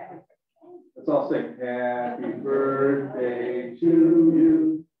birthday. Let's all sing happy birthday to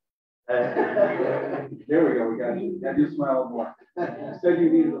you. There we go. We got you. Now you smile more. You said you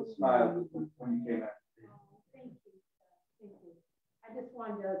needed a smile when you came out. Thank you. Thank you. I just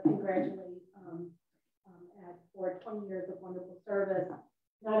wanted to congratulate for 20 years of wonderful service.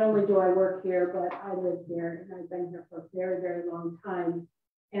 Not only do I work here, but I live here, and I've been here for a very, very long time.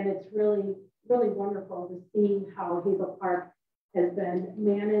 And it's really, really wonderful to see how Hazel Park has been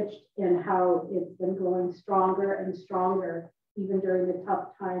managed and how it's been growing stronger and stronger, even during the tough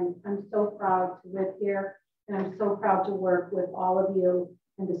times. I'm so proud to live here, and I'm so proud to work with all of you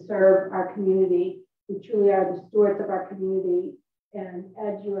and to serve our community. We truly are the stewards of our community. And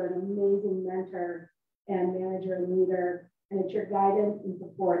Ed, you are an amazing mentor and manager and leader. And it's your guidance and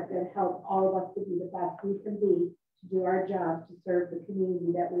support that help all of us to be the best we can be, to do our job, to serve the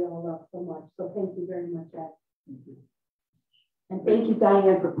community that we all love so much. So thank you very much, Ed. Thank you. And thank you,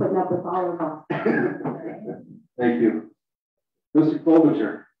 Diane, for putting up with all of us. Thank you. Mr.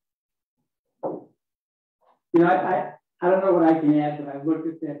 Klobuchar. You know, I don't know what I can add, but I looked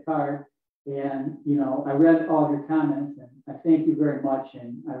at that card and, you know, I read all of your comments and I thank you very much.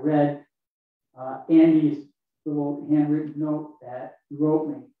 And I read Andy's little handwritten note that he wrote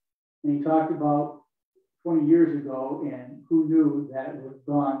me. And he talked about 20 years ago and who knew that it would have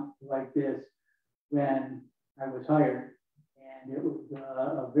gone like this when I was hired. And it was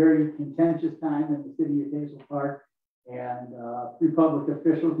a very contentious time in the city of Hazel Park, and three public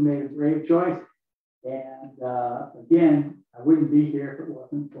officials made a brave choice. And again, I wouldn't be here if it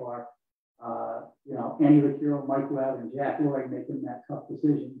wasn't for you know, Annie Lacuro, Mike Webb, and Jack Lloyd making that tough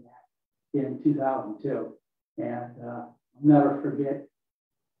decision back in 2002. And I'll never forget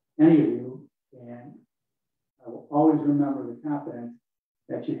any of you, and I will always remember the confidence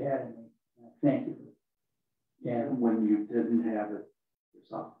that you had in me. And thank you. And when you didn't have it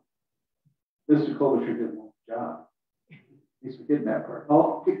yourself. Mr. Klobuchar didn't want the job. He's forgetting that part.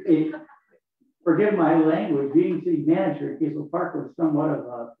 Oh, forgive my language. Being city manager at Hazel Park was somewhat of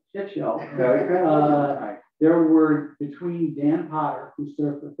a shit show. There were, between Dan Potter, who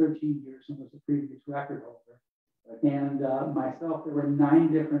served for 13 years and was the previous record holder, and myself, there were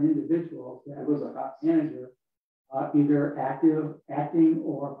 9 different individuals that was a hot manager, either acting,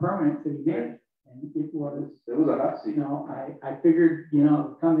 or permanent city manager. And it was a hot seat. You know, I figured, you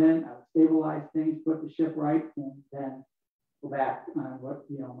know, come in, I would stabilize things, put the ship right, and then go back on what,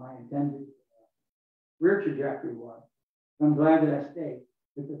 you know, my intended career trajectory was. I'm glad that I stayed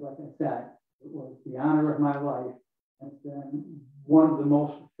because, like I said, it was the honor of my life. It's been one of the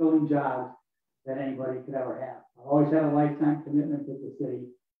most fulfilling jobs that anybody could ever have. I've always had a lifetime commitment to the city.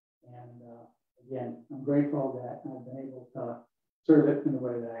 And again, I'm grateful that I've been able to serve it in the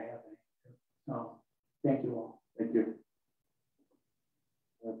way that I have been. So thank you all. Thank you.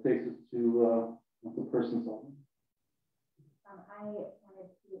 That takes us to the person's own. I wanted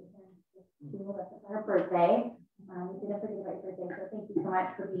to her birthday. We didn't forget about your birthday, so thank you so much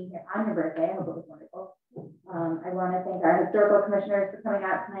for being here on your birthday. I hope it was wonderful. I want to thank our historical commissioners for coming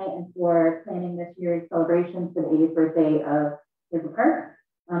out tonight and for planning this year's celebrations for the 80th birthday of Hazel Park.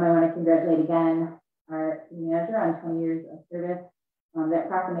 I want to congratulate again our city manager on 20 years of service. That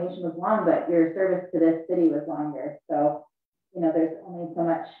proclamation was long, but your service to this city was longer. So, you know, there's only so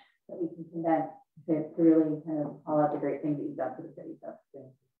much that we can condense to really kind of call out the great things that you've done for the city. So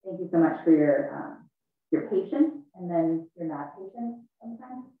thank you so much for your patience, and then you're not patient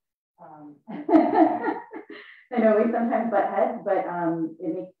sometimes. I know we sometimes butt heads, but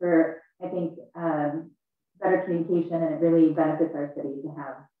it makes for, I think, better communication, and it really benefits our city to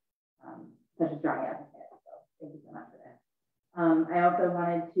have such a strong advocate. So thank you so much for that. I also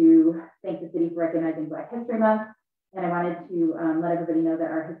wanted to thank the city for recognizing Black History Month, and I wanted to let everybody know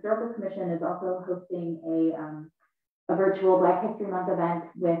that our Historical Commission is also hosting a virtual Black History Month event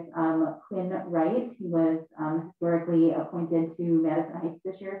with Quinn Wright, who was historically appointed to Madison Heights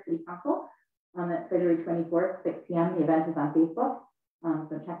this year, City Council. That's February 24th, 6 p.m. The event is on Facebook,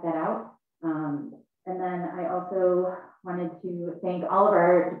 so check that out. And then I also wanted to thank all of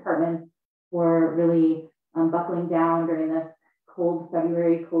our departments for really buckling down during this cold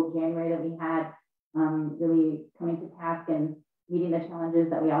February, cold January that we had, really coming to task and meeting the challenges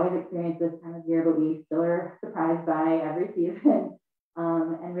that we always experience this time of year, but we still are surprised by every season.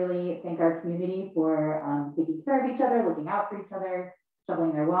 And really thank our community for taking care of each other, looking out for each other,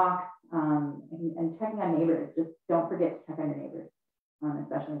 shoveling their walks, and checking on neighbors. Just don't forget to check on your neighbors,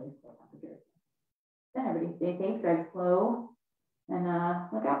 especially in these cold temperatures. Then everybody stay safe, drive slow, and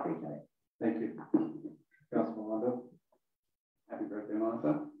look out for each other. Thank you. Councilman Rondo. Happy birthday,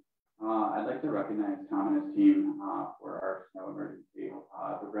 Melissa. I'd like to recognize Tom and his team for our snow emergency.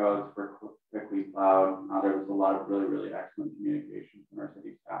 The roads were quickly plowed. There was a lot of really, really excellent communication from our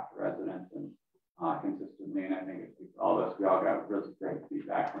city staff to residents, and consistently, and I think it speaks to all of us, we all got really great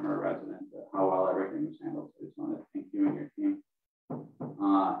feedback from our residents at how well everything was handled. So I just want to thank you and your team.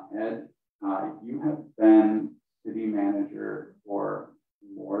 Ed, you have been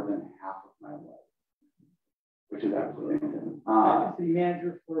city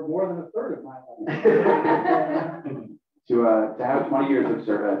manager for more than a third of my life. To have 20 years of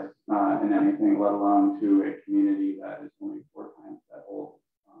service in anything, let alone to a community that is only 4 times that old,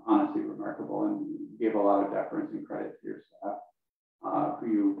 honestly remarkable, and gave a lot of deference and credit to your staff, who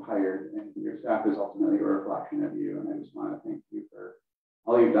you hired, and your staff is ultimately a reflection of you. And I just want to thank you for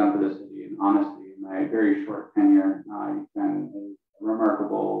all you've done for the city. And honestly, in my very short tenure, you've been a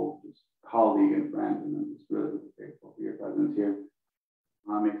remarkable just colleague and friend, and I'm just really, really grateful for your presence here.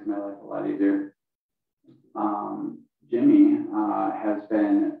 Makes my life a lot easier. Jimmy has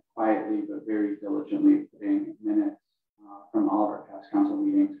been quietly but very diligently putting minutes from all of our past council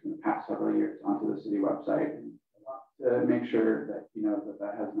meetings from the past several years onto the city website, and to make sure that he knows that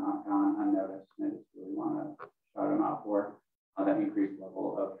that has not gone unnoticed. And I just really want to shout him out for that increased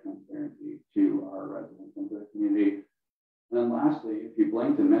level of transparency to our residents and to the community. And then lastly, if you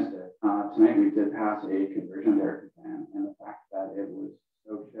blinked and missed it, tonight we did pass a conversion therapy plan, and the fact that it was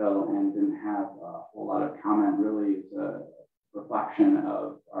so chill and didn't have a whole lot of comment really is a reflection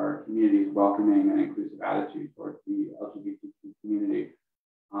of our community's welcoming and inclusive attitude towards the LGBTQ community.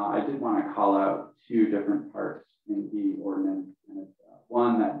 I did want to call out 2 different parts in the ordinance. And it's,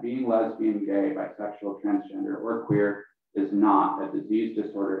 one, that being lesbian, gay, bisexual, transgender, or queer is not a disease,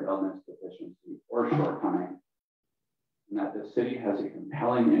 disorder, illness, deficiency, or shortcoming, and that the city has a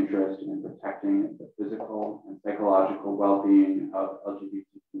compelling interest in protecting the physical and psychological well-being of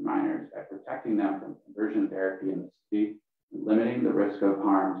LGBTQ minors by protecting them from conversion therapy in the city and limiting the risk of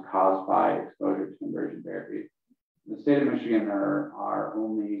harms caused by exposure to conversion therapy. In the state of Michigan, there are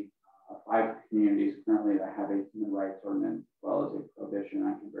only 5 communities currently that have a human rights ordinance as well as a prohibition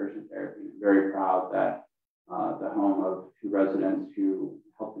on conversion therapy. I'm very proud that the home of 2 residents who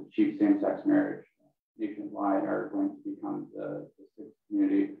helped achieve same-sex marriage nationwide are going to become the 6th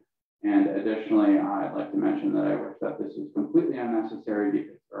community. And additionally, I'd like to mention that I wish that this is completely unnecessary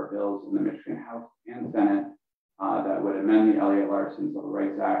because there are bills in the Michigan House and Senate that would amend the Elliott Larson Civil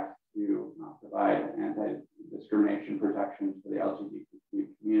Rights Act to provide anti-discrimination protections for the LGBTQ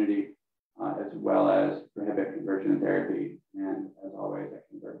community, as well as prohibit conversion therapy. And as always, I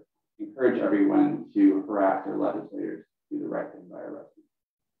can encourage everyone to harass their legislators to do the right thing by our residents.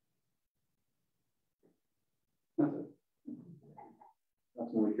 That's it. That's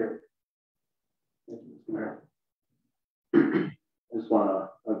what we hear. Thank you, Mr. Mayor. I just want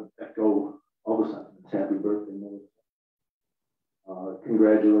to echo all the sentiments. Happy birthday, Melissa.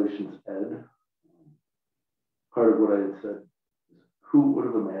 Congratulations, Ed. Part of what I had said is, who would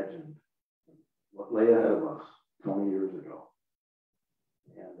have imagined what lay ahead of us 20 years ago?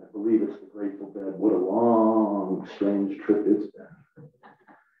 And I believe it's the Grateful Dead. What a long, strange trip it's been.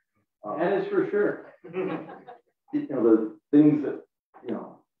 That is for sure. You know, the things that, you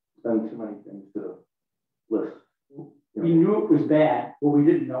know, been too many things to list. We knew it was bad. What we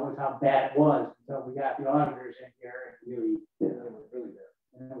didn't know was how bad it was until we got the auditors in here and really, it was really bad.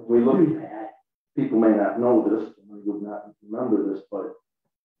 And it was really bad. People may not know this, and we would not remember this, but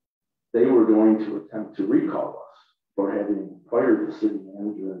they were going to attempt to recall us for having fired the city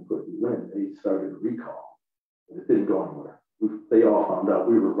manager and put you in. They started a recall, but it didn't go anywhere. They all found out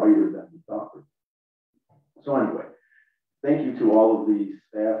we were righter than we thought. So anyway, thank you to all of the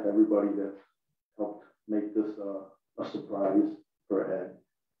staff, everybody that helped make this a surprise for Ed,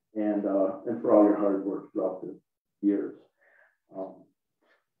 and for all your hard work throughout the years.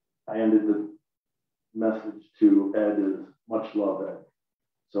 I ended the message to Ed is much love, Ed.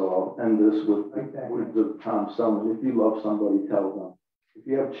 So I'll end this with the Tom Selman. If you love somebody, tell them. If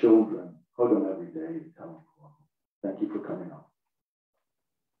you have children, hug them every day and tell them. Thank you for coming on.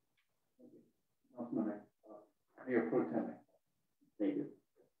 Mayor Pro Tem. Thank you.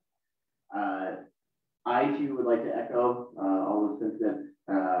 I too would like to echo all the sentiments.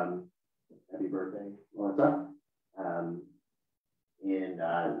 Happy birthday, Melissa. And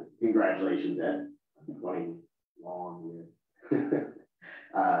congratulations, Ed. 20 long years.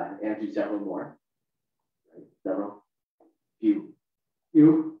 And to several more. Right? Several? Few.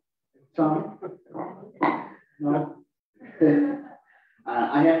 You? Tom? No.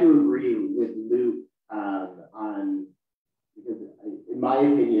 I have to agree with Luke on, because in my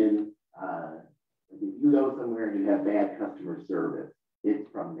opinion, if you go somewhere and you have bad customer service, it's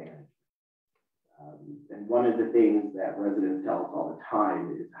from management. And one of the things that residents tell us all the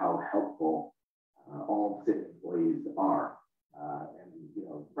time is how helpful all city employees are, and you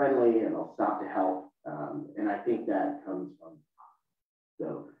know, friendly, and they'll stop to help. And I think that comes from.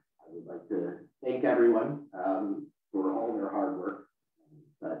 So I would like to thank everyone for all their hard work,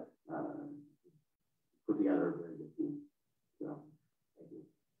 but put together a very good team. So thank you.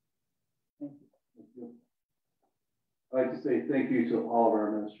 Thank you. I'd like to to say thank you to all of our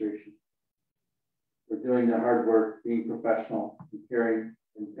administration for doing the hard work, being professional, and caring,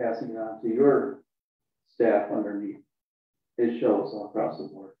 and passing it on to your staff underneath. It shows all across the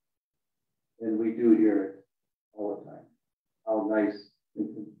board. And we do hear it all the time. How nice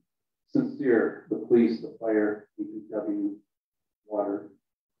and sincere the police, the fire, DPW, water,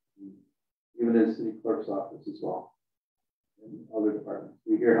 even in the city clerk's office as well, and other departments.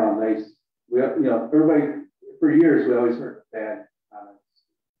 We hear how nice, everybody, for years, we always heard bad comments.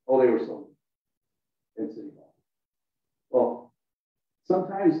 Oh, they were so in City Hall. Well,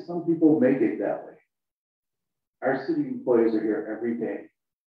 sometimes some people make it that way. Our city employees are here every day.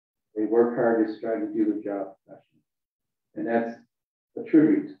 They work hard to try to do their job professionally. And that's a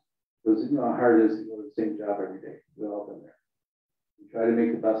tribute, because you know how hard it is to go to the same job every day. We've all been there. You try to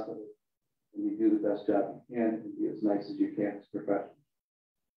make the best of it, and you do the best job you can, and be as nice as you can as professionals.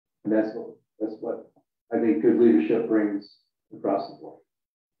 And that's what I think good leadership brings across the board.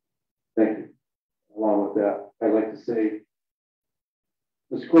 Thank you. Along with that, I'd like to say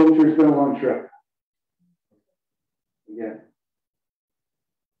this culture has been a long trip. Again,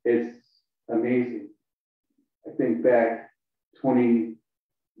 it's amazing. I think back 20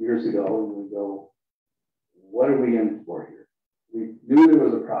 years ago, and we go, what are we in for here? We knew there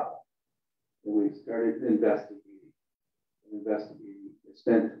was a problem, and we started investigating. I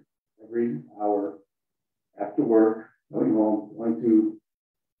spent every hour after work, going home, going through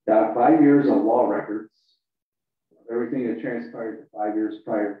about 5 years of law records, of everything that transpired the 5 years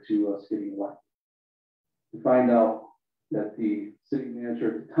prior to us getting elected, to find out that the city manager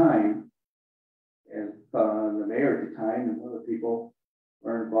at the time and the mayor at the time and other people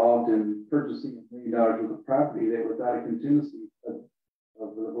were involved in purchasing $1 million worth of property that was out of contingency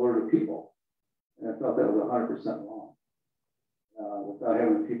of the Board of People. And I felt that was 100% wrong, without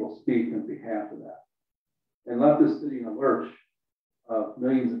having people speak on behalf of that. And left the city in a lurch of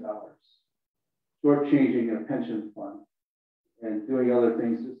millions of dollars, shortchanging a pension fund and doing other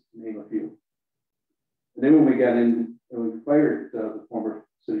things, just to name a few. And then when we got in, and we fired the former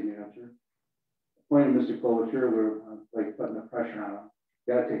city manager, appointed Mr. Klobuchar, we were like putting the pressure on him.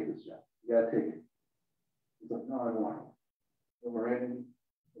 You gotta take this job. You gotta take it. He's like, no, I don't want it. So we're in,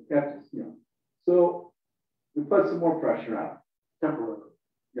 it kept us, So we put some more pressure on him, temporarily.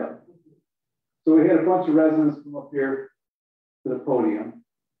 Yeah. So we had a bunch of residents come up here to the podium,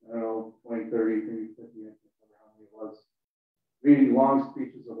 I don't know, 20, 30, maybe 50, I can't remember how many it was, reading long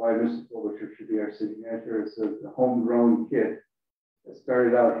speeches of why Mr. Klobuchar should be our city manager. It says the homegrown kid that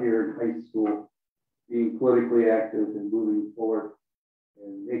started out here in high school, being politically active and moving forward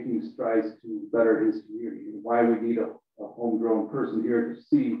and making strides to better his community, and why we need a homegrown person here to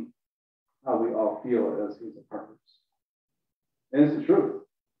see how we all feel as his partners. And it's the truth.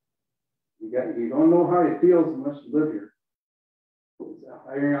 You don't know how it feels unless you live here.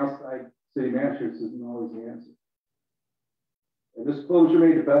 Hiring outside city managers isn't always the answer. And this closure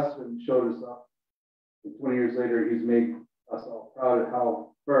made the best of it and showed us up. And 20 years later, he's made us all proud of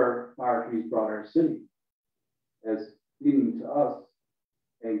how far he's brought our city as leading to us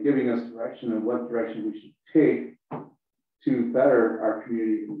and giving us direction on what direction we should take to better our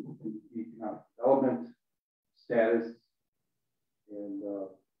community in economic development, status, and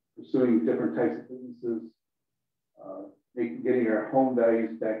pursuing different types of businesses, getting our home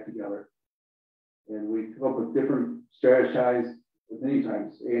values back together. And we come up with different strategies. Many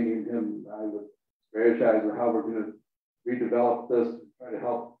times, Andy and him and I would strategize on how we're going to redevelop this and try to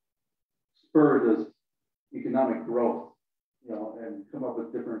help spur this economic growth, and come up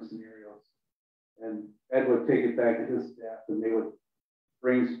with different scenarios. And Ed would take it back to his staff, and they would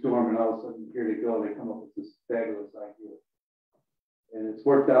brainstorm, and all of a sudden, here they go, they come up with this fabulous idea. And it's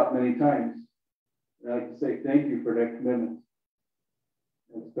worked out many times. And I'd like to say thank you for that commitment.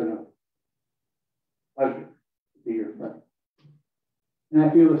 It's been a pleasure to be your friend. And I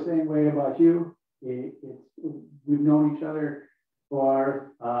feel the same way about you. We've known each other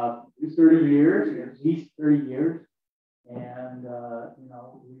for 30 years, at least 30 years. And,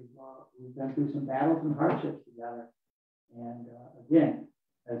 we've been through some battles and hardships together. And again,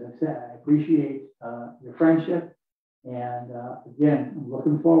 as I said, I appreciate your friendship. And again, I'm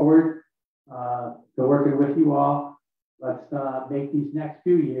looking forward to working with you all. Let's make these next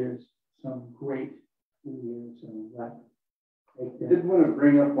few years some great few years. And I did want to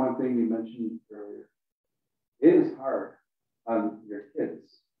bring up one thing you mentioned earlier. It is hard on your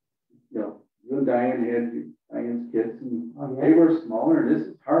kids. You and Diane had Diane's kids, and they were smaller, and this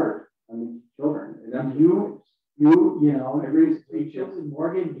is hard on these children. And I raised 3 children,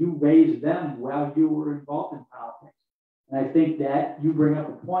 Morgan. You raised them while you were involved in politics. And I think that you bring up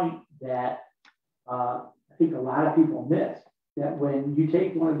a point that I think a lot of people miss that when you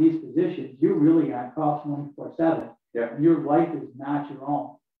take one of these positions, you're really on call 24/7. Yeah. Your life is not your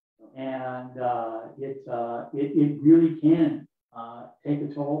own. And it really can take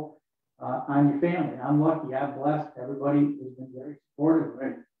a toll on your family. I'm lucky, I'm blessed. Everybody has been very supportive,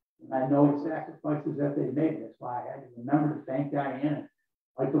 right? And I know the sacrifices that they've made. That's why I had to remember to thank Diane,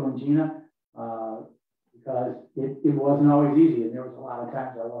 Michael, and Gina, because it wasn't always easy, and there was a lot of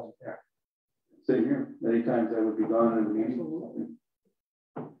times I wasn't there. Same here. Many times I would be gone in the meeting.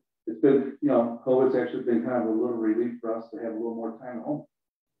 It's been, COVID's actually been kind of a little relief for us to have a little more time at home.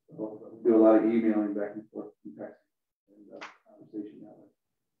 So we do a lot of emailing back and forth and texting and conversation that way.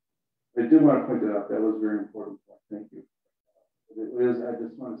 I did want to point that out. That was very important. Thank you. I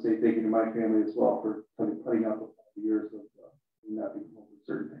just want to say thank you to my family as well for putting up with the years of not being home with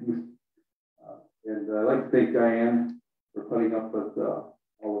certain things. And I'd like to thank Diane for putting up with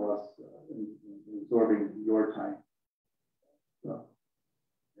all of us and absorbing your time. So,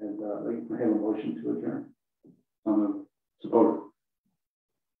 and I have a motion to adjourn. Support.